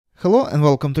Hello and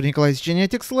welcome to Nikolay's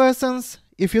genetics lessons.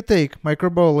 If you take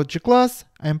microbiology class,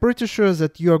 I'm pretty sure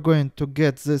that you are going to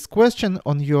get this question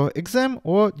on your exam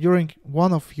or during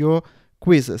one of your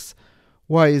quizzes.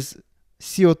 Why is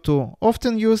CO2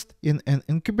 often used in an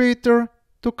incubator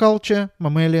to culture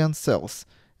mammalian cells?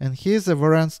 And here's a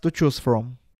variance to choose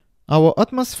from. Our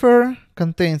atmosphere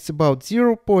contains about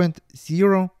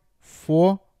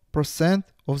 0.04%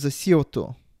 of the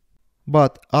CO2,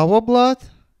 but our blood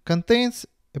contains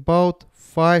about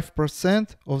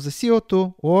 5% of the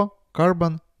CO2 or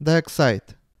carbon dioxide.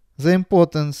 The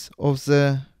importance of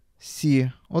the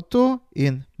CO2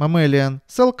 in mammalian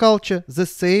cell culture the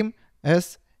same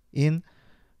as in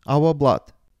our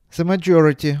blood. The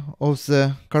majority of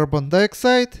the carbon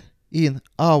dioxide in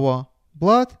our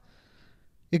blood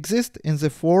exists in the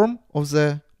form of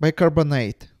the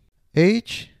bicarbonate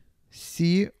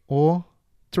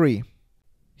HCO3.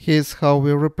 Here's how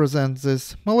we represent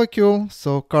this molecule.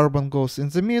 So carbon goes in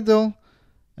the middle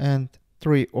and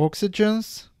 3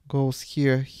 oxygens goes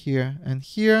here, here and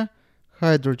here.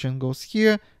 Hydrogen goes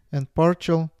here and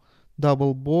partial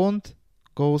double bond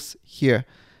goes here.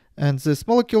 And this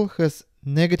molecule has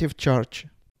negative charge.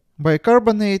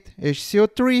 Bicarbonate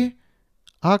HCO3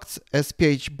 acts as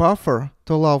pH buffer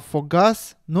to allow for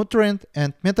gas, nutrient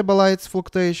and metabolites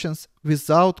fluctuations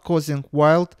without causing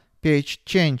wild pH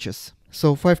changes.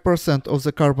 So 5% of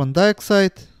the carbon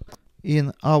dioxide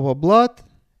in our blood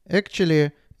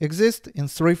actually exists in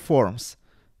 3 forms.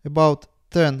 About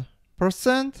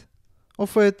 10%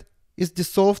 of it is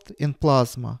dissolved in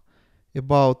plasma.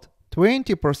 About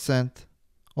 20%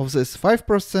 of this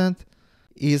 5%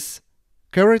 is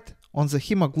carried on the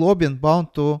hemoglobin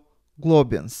bound to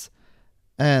globins.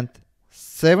 And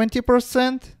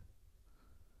 70%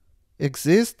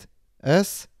 exist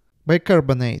as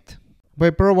bicarbonate. By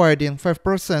providing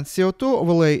 5% CO2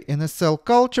 overlay in a cell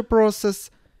culture process,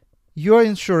 you are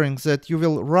ensuring that you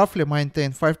will roughly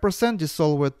maintain 5%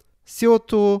 dissolved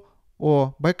CO2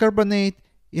 or bicarbonate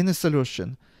in a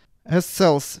solution. As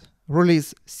cells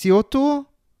release CO2,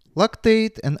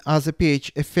 lactate and other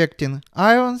pH-affecting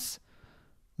ions,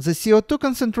 the CO2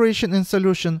 concentration in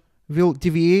solution will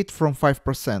deviate from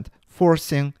 5%,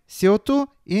 forcing CO2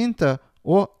 into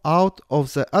or out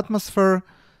of the atmosphere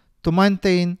to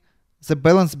maintain the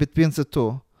balance between the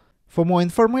two. For more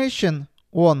information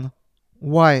on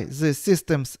why these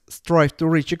systems strive to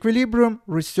reach equilibrium,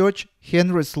 research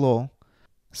Henry's law.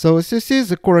 So as you see,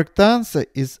 the correct answer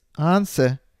is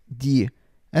answer D.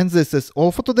 And this is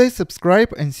all for today.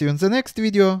 Subscribe and see you in the next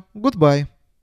video. Goodbye.